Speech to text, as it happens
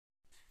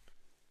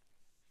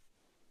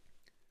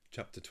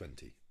Chapter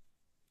 20.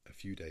 A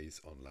Few Days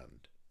on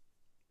Land.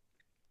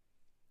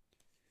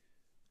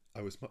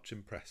 I was much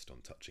impressed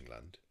on touching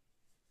land.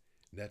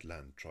 Ned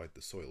Land tried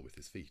the soil with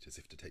his feet as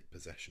if to take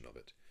possession of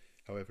it.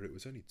 However, it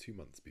was only 2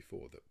 months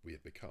before that we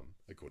had become,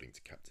 according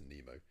to Captain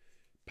Nemo,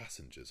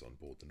 passengers on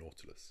board the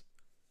Nautilus,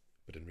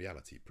 but in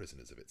reality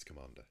prisoners of its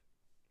commander.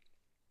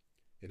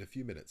 In a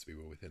few minutes we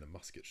were within a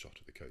musket shot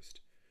of the coast.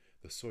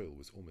 The soil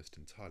was almost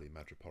entirely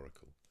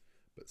madreporical,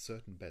 but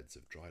certain beds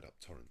of dried-up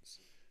torrents,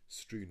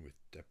 strewn with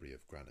debris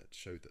of granite,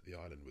 showed that the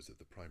island was of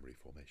the primary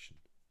formation.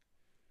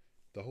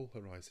 The whole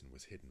horizon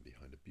was hidden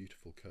behind a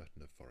beautiful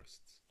curtain of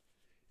forests.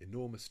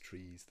 Enormous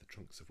trees, the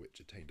trunks of which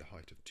attained a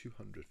height of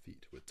 200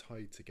 feet, were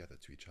tied together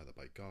to each other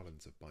by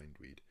garlands of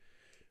bindweed,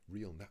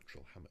 real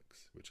natural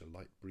hammocks, which a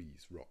light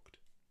breeze rocked.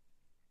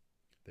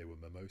 There were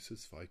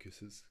mimosas,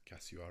 ficuses,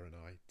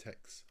 casuarinae,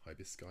 tecs,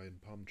 hibiscae, and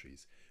palm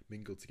trees,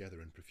 mingled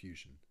together in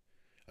profusion,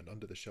 and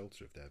under the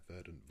shelter of their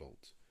verdant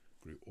vault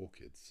grew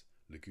orchids,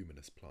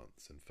 leguminous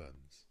plants, and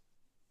ferns.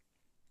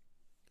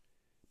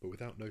 But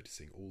without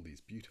noticing all these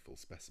beautiful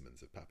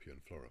specimens of Papuan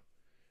flora,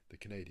 the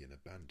Canadian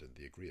abandoned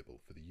the agreeable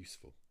for the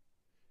useful.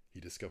 He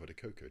discovered a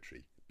cocoa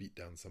tree, beat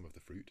down some of the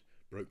fruit,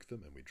 broke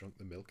them, and we drank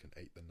the milk and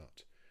ate the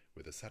nut,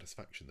 with a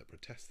satisfaction that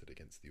protested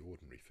against the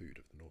ordinary food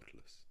of the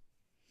Nautilus.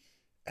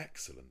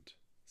 "Excellent,"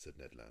 said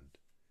Ned Land.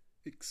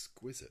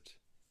 "Exquisite,"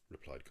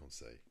 replied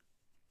Conseil.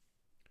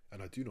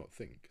 "And I do not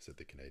think," said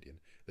the Canadian,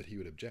 "that he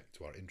would object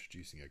to our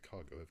introducing a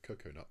cargo of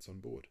cocoa nuts on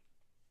board."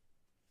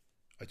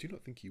 "I do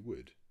not think he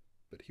would,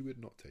 but he would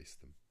not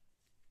taste them."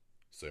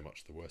 "So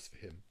much the worse for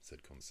him,"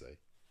 said Conseil.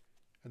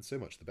 "And so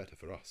much the better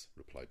for us,"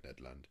 replied Ned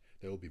Land.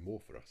 "There will be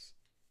more for us."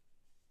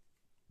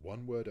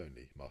 "One word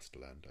only, Master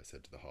Land," I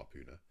said to the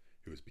harpooner,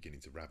 who was beginning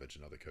to ravage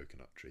another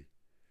coconut tree.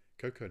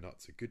 "Cocoa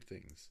nuts are good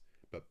things,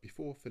 but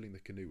before filling the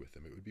canoe with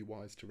them it would be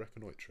wise to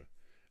reconnoitre,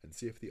 and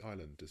see if the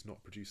island does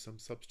not produce some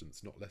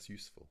substance not less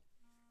useful.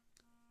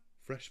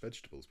 Fresh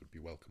vegetables would be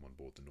welcome on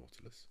board the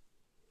Nautilus."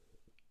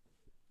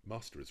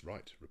 "Master is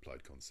right,"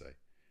 replied Conseil,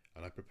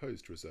 "and I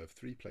propose to reserve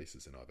 3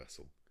 places in our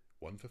vessel,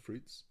 one for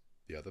fruits,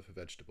 the other for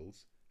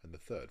vegetables, and the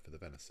third for the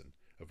venison,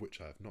 of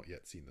which I have not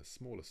yet seen the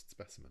smallest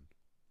specimen."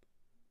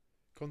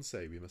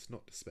 "Conseil, we must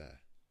not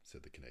despair,"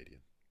 said the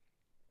Canadian.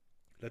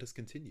 "Let us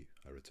continue,"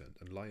 I returned,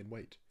 "and lie in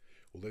wait.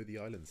 Although the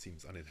island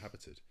seems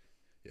uninhabited,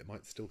 it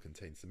might still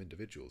contain some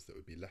individuals that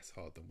would be less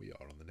hard than we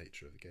are on the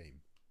nature of the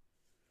game."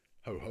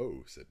 "Ho,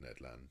 ho," said Ned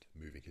Land,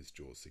 moving his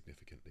jaws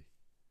significantly.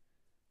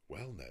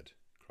 "Well, Ned,"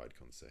 cried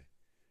Conseil.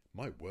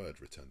 "My word,"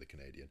 returned the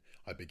Canadian,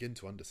 "I begin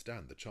to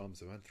understand the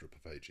charms of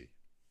anthropophagy."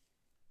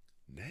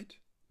 "Ned?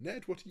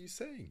 Ned, what are you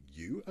saying?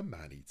 You, a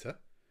man-eater?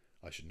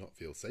 I should not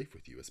feel safe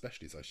with you,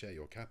 especially as I share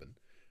your cabin.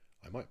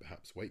 I might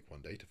perhaps wake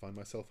one day to find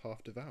myself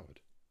half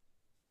devoured."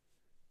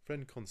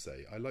 "Friend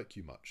Conseil, I like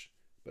you much,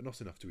 but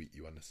not enough to eat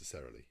you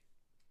unnecessarily."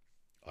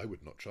 "I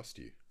would not trust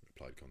you,"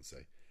 replied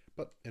Conseil.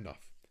 "But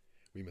enough.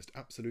 We must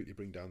absolutely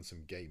bring down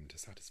some game to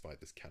satisfy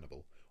this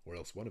cannibal, or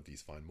else one of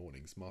these fine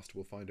mornings master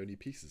will find only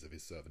pieces of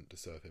his servant to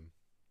serve him."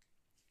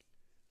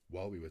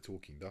 While we were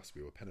talking thus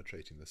we were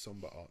penetrating the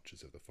sombre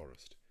arches of the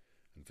forest,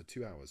 and for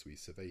 2 hours we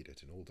surveyed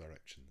it in all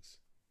directions.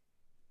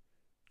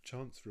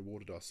 Chance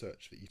rewarded our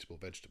search for eatable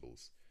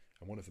vegetables,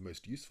 and one of the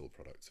most useful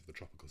products of the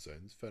tropical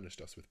zones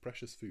furnished us with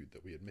precious food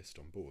that we had missed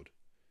on board.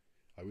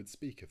 I would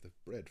speak of the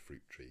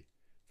breadfruit tree,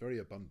 very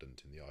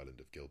abundant in the island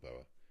of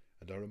Gilboa,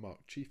 and I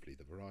remarked chiefly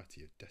the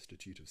variety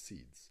destitute of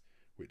seeds,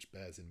 which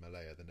bears in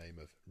Malaya the name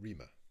of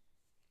rima.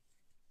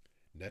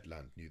 Ned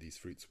Land knew these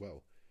fruits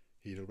well.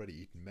 He had already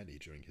eaten many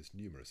during his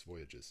numerous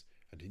voyages,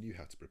 and he knew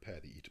how to prepare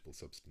the eatable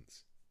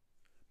substance.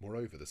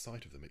 Moreover, the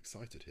sight of them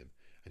excited him,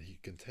 and he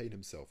could contain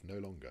himself no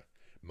longer.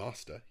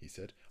 "Master," he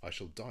said, "I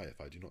shall die if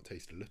I do not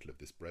taste a little of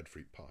this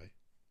breadfruit pie."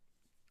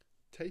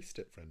 "Taste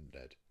it, friend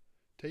Ned.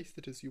 Taste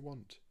it as you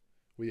want.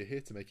 We are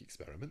here to make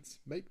experiments.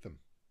 Make them."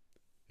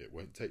 "It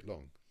won't take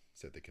long,"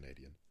 said the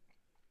Canadian.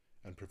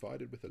 And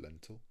provided with a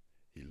lentil,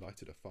 he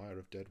lighted a fire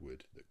of dead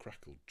wood that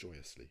crackled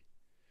joyously.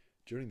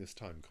 During this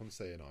time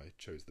Conseil and I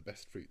chose the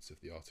best fruits of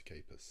the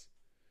Artocarpus.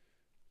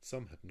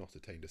 Some had not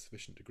attained a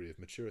sufficient degree of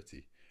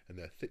maturity, and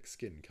their thick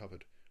skin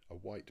covered a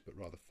white but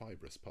rather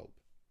fibrous pulp.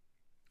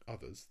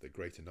 Others, the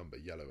greater number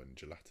yellow and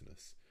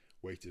gelatinous,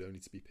 waited only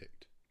to be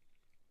picked.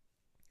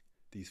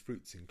 These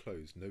fruits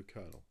enclosed no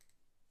kernel.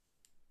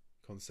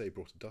 Conseil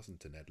brought a dozen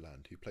to Ned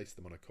Land, who placed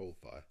them on a coal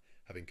fire,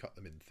 having cut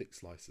them in thick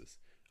slices,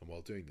 and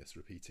while doing this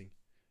repeating,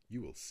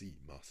 "You will see,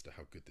 master,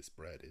 how good this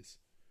bread is.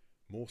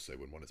 More so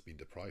when one has been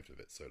deprived of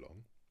it so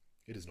long.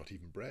 It is not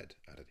even bread,"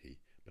 added he,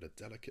 "but a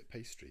delicate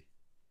pastry.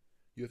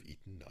 You have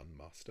eaten none,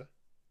 master?"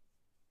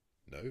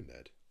 "No,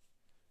 Ned."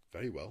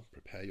 "Very well,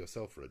 prepare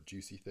yourself for a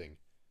juicy thing.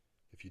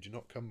 If you do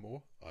not come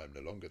more, I am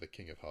no longer the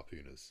king of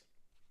harpooners."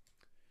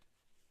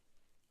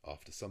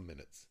 After some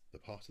minutes, the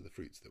part of the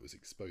fruits that was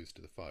exposed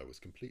to the fire was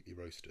completely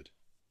roasted.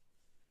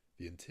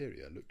 The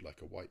interior looked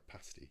like a white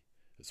pasty,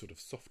 a sort of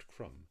soft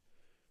crumb,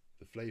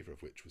 the flavour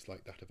of which was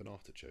like that of an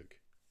artichoke.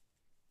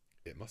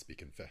 It must be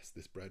confessed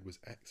this bread was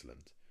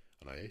excellent,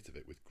 and I ate of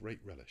it with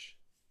great relish.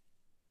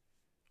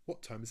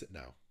 "What time is it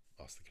now?"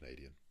 asked the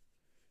Canadian.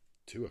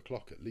 2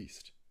 o'clock at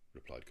least,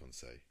 replied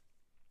Conseil.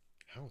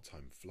 How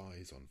time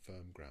flies on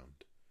firm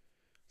ground,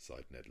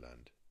 sighed Ned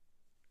Land.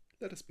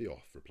 Let us be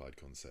off, replied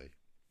Conseil.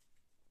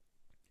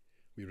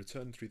 We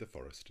returned through the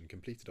forest and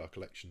completed our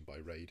collection by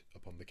raid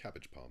upon the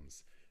cabbage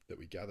palms that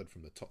we gathered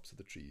from the tops of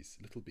the trees,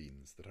 little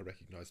beans that I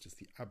recognised as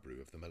the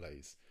abrou of the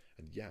Malays,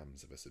 and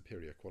yams of a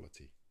superior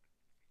quality.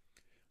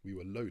 We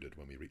were loaded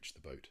when we reached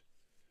the boat,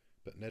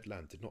 but Ned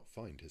Land did not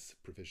find his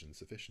provision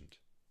sufficient.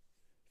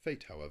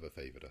 Fate, however,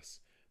 favoured us.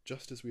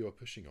 Just as we were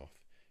pushing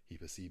off, he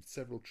perceived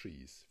several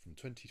trees, from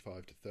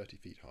 25 to 30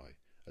 feet high,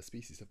 a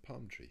species of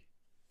palm tree.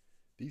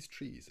 These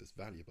trees, as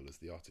valuable as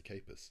the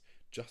Artocarpus,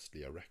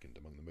 justly are reckoned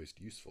among the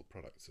most useful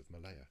products of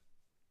Malaya.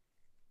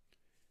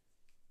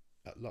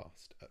 At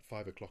last, at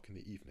 5 o'clock in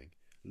the evening,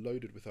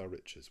 loaded with our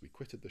riches, we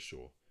quitted the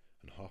shore,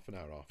 and half an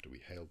hour after we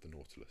hailed the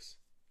Nautilus.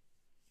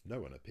 No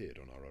one appeared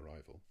on our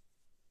arrival.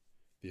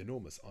 The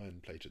enormous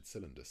iron-plated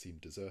cylinder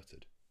seemed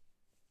deserted.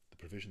 The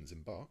provisions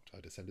embarked,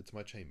 I descended to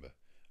my chamber,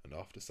 and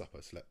after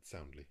supper slept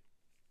soundly.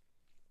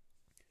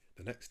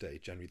 The next day,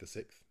 January the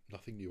 6th,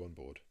 nothing new on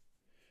board.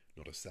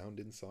 Not a sound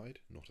inside,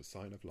 not a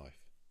sign of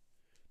life.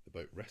 The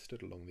boat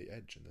rested along the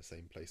edge in the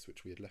same place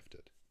which we had left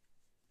it.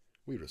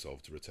 We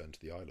resolved to return to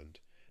the island.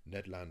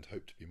 Ned Land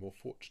hoped to be more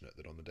fortunate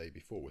than on the day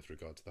before with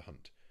regard to the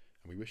hunt,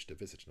 and we wished to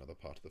visit another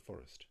part of the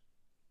forest.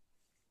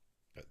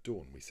 At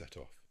dawn we set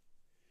off.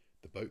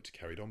 The boat,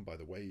 carried on by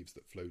the waves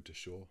that flowed to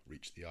shore,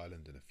 reached the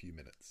island in a few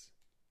minutes.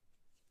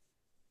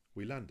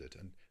 We landed,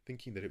 and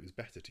thinking that it was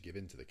better to give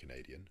in to the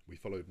Canadian, we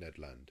followed Ned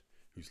Land,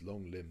 whose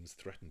long limbs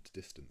threatened to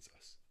distance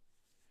us.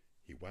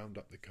 He wound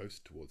up the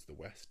coast towards the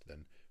west,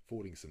 then,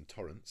 fording some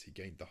torrents, he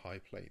gained the high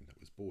plain that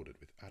was bordered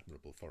with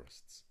admirable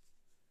forests.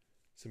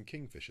 Some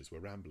kingfishers were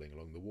rambling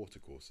along the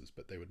watercourses,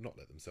 but they would not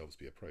let themselves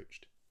be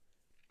approached.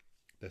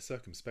 Their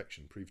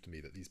circumspection proved to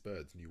me that these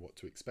birds knew what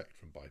to expect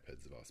from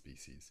bipeds of our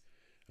species,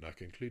 and I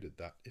concluded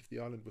that, if the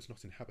island was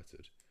not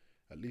inhabited,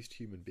 at least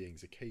human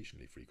beings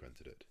occasionally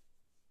frequented it.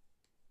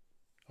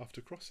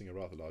 After crossing a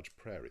rather large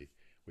prairie,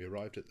 we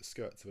arrived at the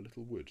skirts of a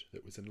little wood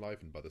that was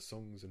enlivened by the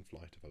songs and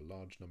flight of a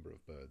large number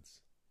of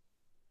birds.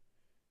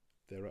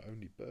 There are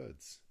only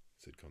birds,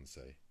 said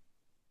Conseil.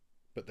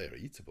 But they are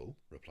eatable,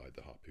 replied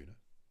the harpooner.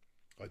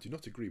 I do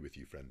not agree with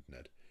you, friend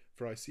Ned,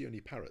 for I see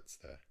only parrots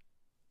there.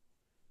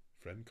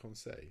 Friend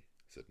Conseil,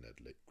 said Ned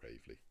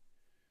gravely,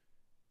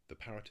 the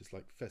parrot is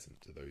like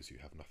pheasant to those who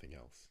have nothing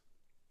else.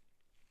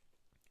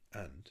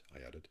 And,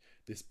 I added,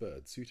 this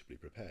bird suitably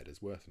prepared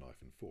is worth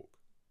knife and fork.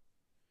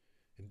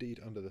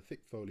 Indeed, under the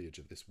thick foliage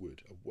of this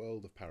wood, a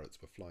world of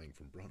parrots were flying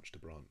from branch to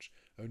branch,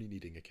 only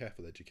needing a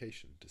careful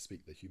education to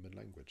speak the human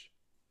language.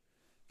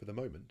 For the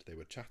moment, they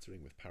were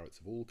chattering with parrots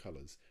of all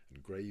colours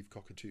and grave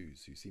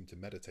cockatoos who seemed to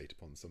meditate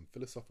upon some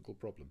philosophical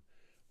problem,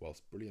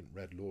 whilst brilliant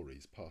red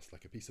lories passed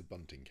like a piece of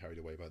bunting carried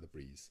away by the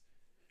breeze,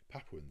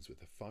 Papuans with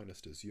the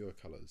finest azure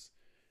colours,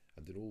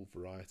 and in all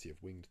variety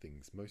of winged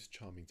things most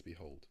charming to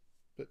behold,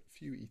 but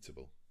few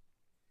eatable.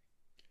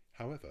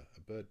 However,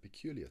 a bird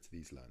peculiar to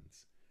these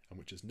lands, and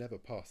which has never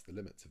passed the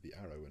limits of the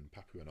Arrow and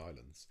Papuan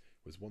Islands,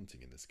 was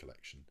wanting in this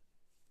collection,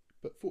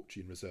 but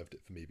fortune reserved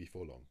it for me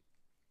before long.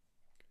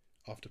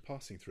 After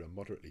passing through a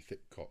moderately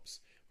thick copse,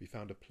 we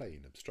found a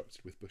plain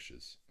obstructed with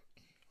bushes.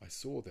 I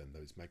saw then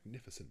those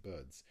magnificent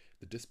birds,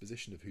 the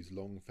disposition of whose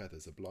long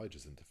feathers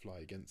obliges them to fly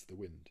against the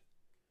wind.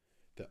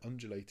 Their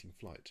undulating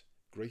flight,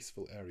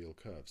 graceful aerial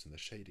curves, and the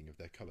shading of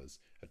their colours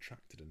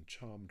attracted and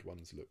charmed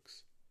one's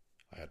looks.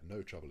 I had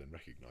no trouble in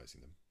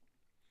recognising them.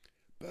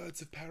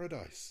 "Birds of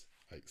paradise!"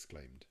 I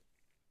exclaimed.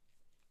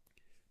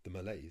 The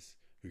Malays,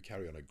 who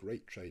carry on a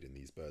great trade in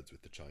these birds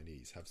with the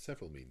Chinese, have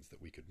several means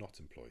that we could not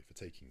employ for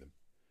taking them.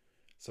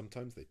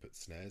 Sometimes they put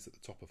snares at the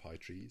top of high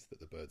trees that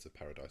the birds of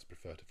paradise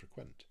prefer to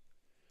frequent.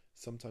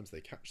 Sometimes they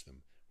catch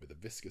them with a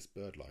viscous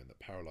birdline that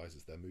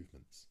paralyses their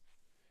movements.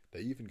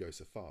 They even go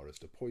so far as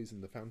to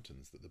poison the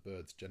fountains that the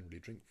birds generally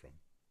drink from.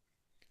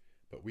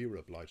 But we were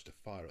obliged to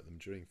fire at them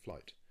during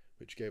flight,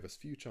 which gave us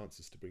few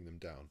chances to bring them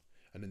down,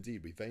 and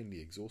indeed we vainly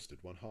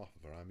exhausted 1/2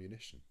 of our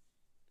ammunition.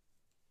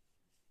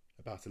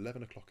 About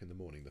 11 o'clock in the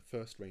morning, the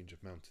first range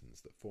of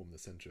mountains that form the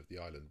centre of the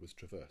island was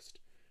traversed,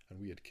 and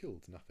we had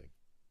killed nothing.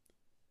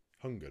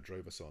 Hunger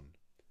drove us on.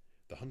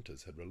 The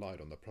hunters had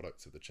relied on the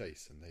products of the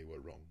chase, and they were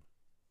wrong.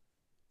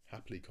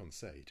 Happily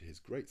Conseil, to his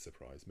great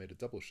surprise, made a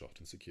double shot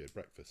and secured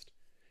breakfast.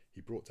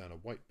 He brought down a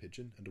white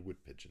pigeon and a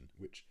wood pigeon,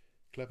 which,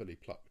 cleverly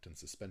plucked and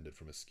suspended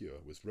from a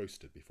skewer, was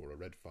roasted before a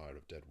red fire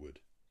of dead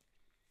wood.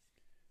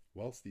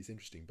 Whilst these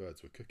interesting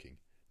birds were cooking,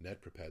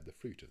 Ned prepared the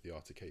fruit of the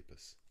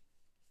Artocarpus.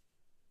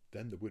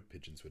 Then the wood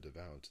pigeons were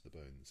devoured to the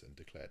bones and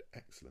declared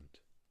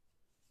excellent.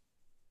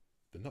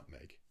 The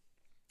nutmeg,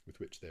 with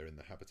which they are in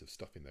the habit of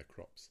stuffing their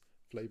crops,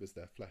 flavours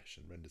their flesh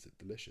and renders it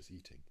delicious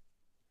eating.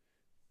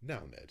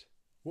 Now, Ned,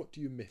 what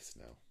do you miss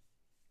now?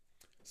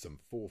 Some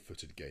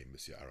 4-footed game,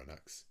 Monsieur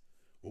Aronnax.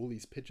 All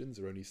these pigeons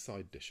are only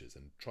side dishes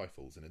and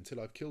trifles, and until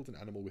I've killed an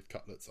animal with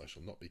cutlets I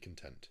shall not be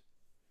content.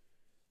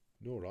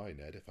 Nor I,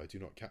 Ned, if I do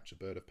not catch a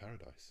bird of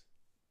paradise.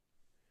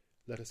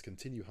 Let us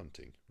continue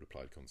hunting,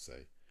 replied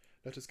Conseil.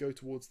 Let us go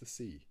towards the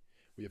sea.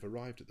 We have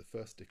arrived at the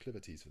first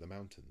declivities of the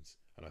mountains,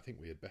 and I think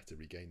we had better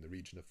regain the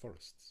region of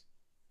forests."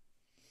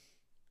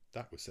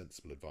 That was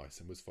sensible advice,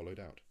 and was followed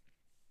out.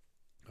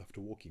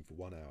 After walking for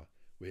 1 hour,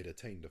 we had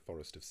attained a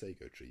forest of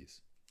sago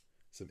trees.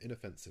 Some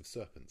inoffensive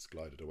serpents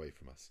glided away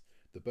from us.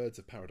 The birds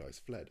of paradise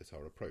fled at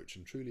our approach,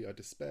 and truly I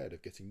despaired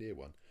of getting near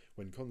one,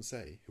 when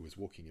Conseil, who was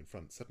walking in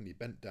front, suddenly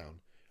bent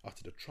down,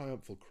 uttered a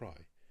triumphal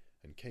cry,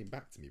 and came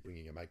back to me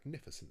bringing a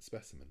magnificent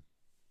specimen.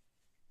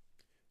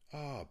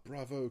 "Ah,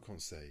 bravo,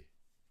 Conseil!"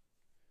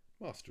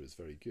 "Master is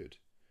very good."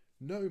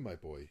 "No, my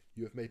boy,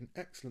 you have made an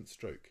excellent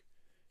stroke.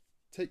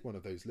 Take one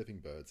of those living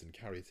birds and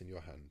carry it in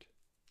your hand.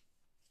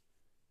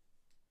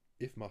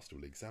 If master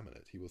will examine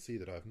it, he will see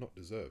that I have not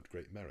deserved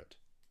great merit."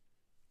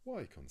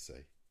 "Why,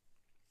 Conseil?"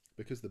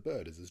 "Because the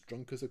bird is as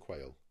drunk as a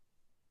quail."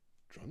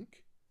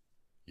 "Drunk?"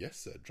 "Yes,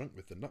 sir, drunk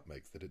with the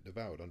nutmegs that it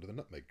devoured under the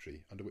nutmeg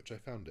tree, under which I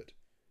found it.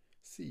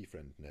 See,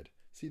 friend Ned,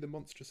 see the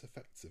monstrous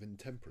effects of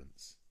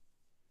intemperance."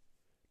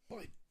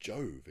 "By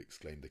Jove!"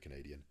 exclaimed the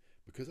Canadian,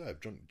 "because I have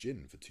drunk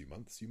gin for 2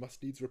 months, you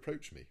must needs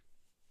reproach me."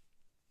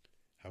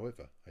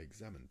 However, I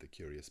examined the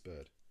curious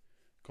bird.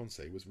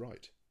 Conseil was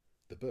right.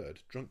 The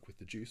bird, drunk with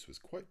the juice, was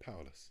quite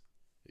powerless.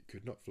 It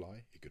could not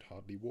fly, it could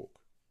hardly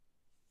walk.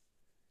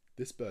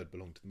 This bird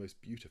belonged to the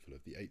most beautiful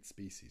of the 8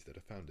 species that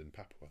are found in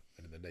Papua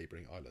and in the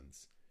neighbouring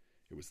islands.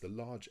 It was the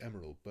large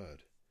emerald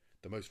bird,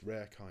 the most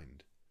rare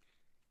kind.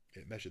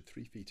 It measured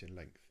 3 feet in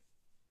length.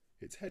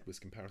 Its head was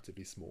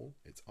comparatively small,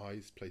 its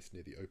eyes placed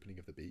near the opening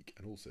of the beak,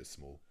 and also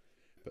small,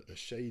 but the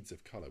shades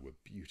of colour were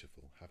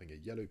beautiful, having a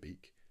yellow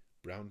beak,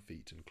 brown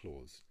feet and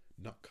claws,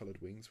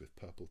 nut-coloured wings with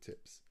purple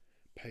tips,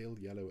 pale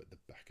yellow at the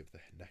back of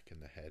the neck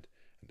and the head,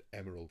 and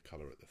emerald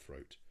colour at the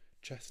throat,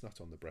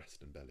 chestnut on the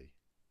breast and belly.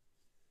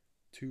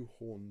 2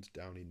 horned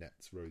downy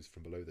nets rose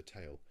from below the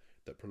tail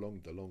that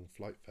prolonged the long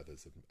flight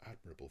feathers of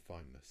admirable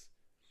fineness,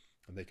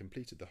 and they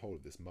completed the whole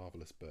of this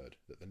marvellous bird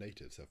that the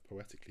natives have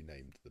poetically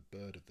named the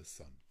Bird of the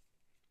Sun.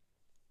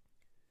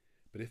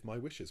 But if my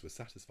wishes were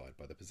satisfied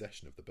by the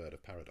possession of the bird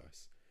of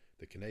paradise,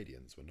 the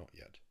Canadians were not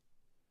yet.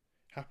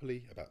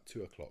 Happily, about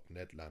 2 o'clock,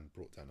 Ned Land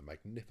brought down a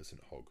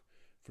magnificent hog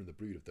from the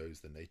brood of those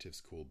the natives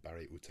call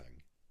bari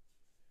utang.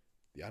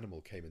 The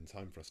animal came in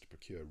time for us to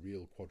procure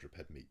real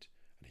quadruped meat,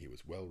 and he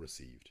was well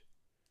received.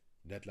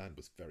 Ned Land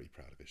was very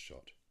proud of his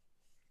shot.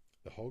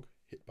 The hog,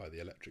 hit by the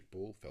electric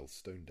ball, fell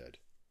stone dead.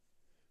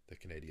 The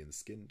Canadians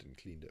skinned and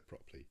cleaned it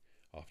properly,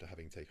 after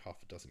having taken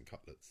half a dozen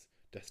cutlets,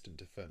 destined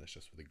to furnish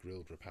us with a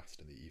grilled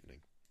repast in the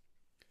evening.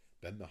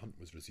 Then the hunt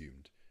was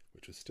resumed,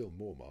 which was still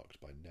more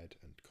marked by Ned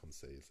and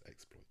Conseil's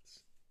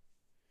exploits.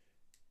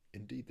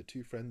 Indeed, the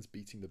 2 friends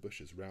beating the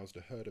bushes roused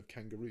a herd of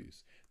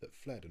kangaroos that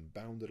fled and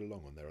bounded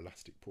along on their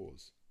elastic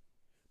paws.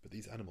 But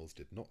these animals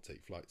did not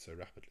take flight so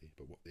rapidly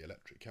but what the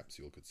electric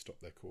capsule could stop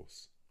their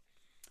course.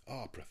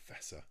 "Ah,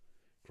 Professor!"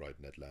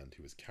 cried Ned Land,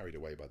 who was carried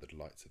away by the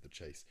delights of the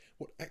chase.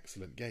 "What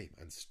excellent game,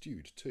 and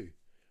stewed too!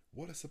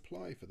 What a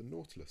supply for the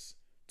Nautilus!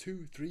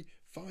 2, 3,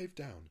 5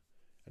 down!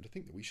 And to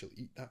think that we shall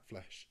eat that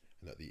flesh,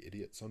 and that the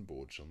idiots on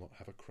board shall not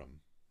have a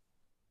crumb."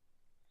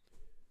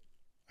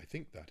 I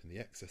think that, in the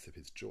excess of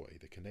his joy,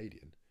 the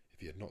Canadian,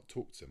 if he had not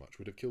talked so much,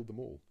 would have killed them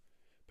all,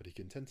 but he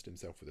contented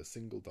himself with a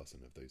single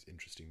dozen of those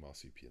interesting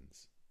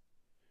marsupials.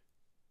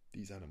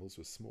 These animals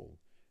were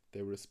small.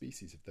 They were a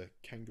species of the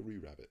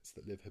kangaroo rabbits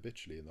that live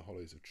habitually in the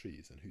hollows of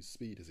trees and whose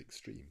speed is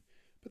extreme,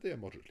 but they are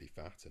moderately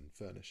fat and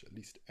furnish at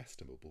least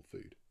estimable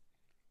food.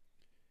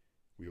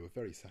 We were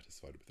very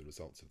satisfied with the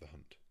results of the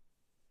hunt.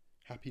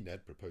 Happy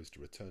Ned proposed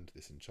to return to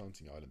this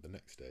enchanting island the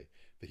next day,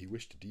 for he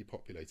wished to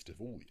depopulate it of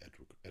all the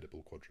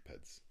edible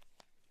quadrupeds.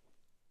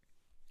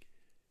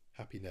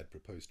 Happy Ned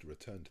proposed to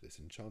return to this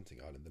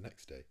enchanting island the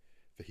next day,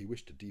 for he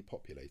wished to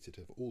depopulate it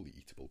of all the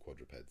eatable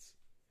quadrupeds,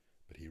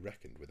 but he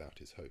reckoned without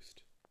his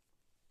host.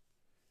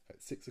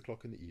 At 6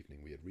 o'clock in the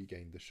evening we had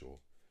regained the shore.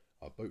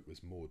 Our boat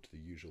was moored to the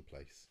usual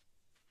place.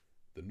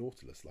 The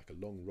Nautilus, like a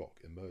long rock,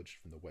 emerged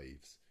from the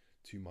waves,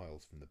 2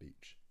 miles from the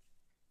beach.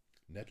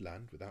 Ned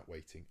Land, without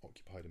waiting,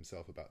 occupied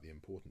himself about the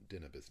important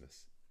dinner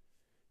business.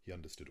 He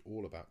understood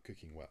all about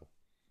cooking well.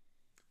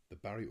 The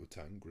bari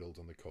utang, grilled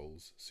on the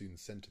coals, soon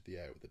scented the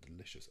air with a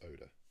delicious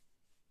odour.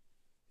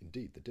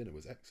 Indeed, the dinner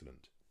was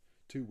excellent.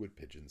 2 wood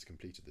pigeons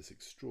completed this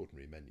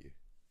extraordinary menu.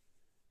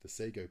 The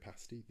sago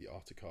pasty, the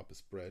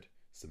artocarpus bread,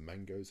 some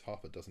mangoes,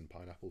 half a dozen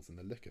pineapples, and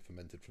the liquor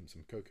fermented from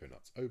some cocoa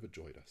nuts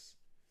overjoyed us.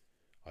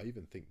 I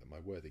even think that my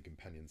worthy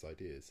companion's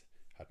ideas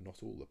had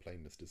not all the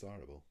plainness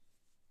desirable.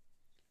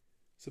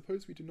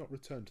 "Suppose we do not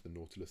return to the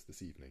Nautilus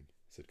this evening,"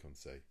 said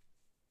Conseil.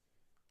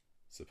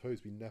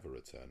 "Suppose we never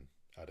return,"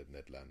 added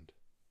Ned Land.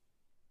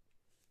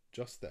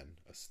 Just then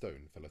a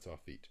stone fell at our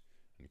feet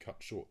and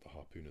cut short the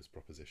harpooner's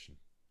proposition.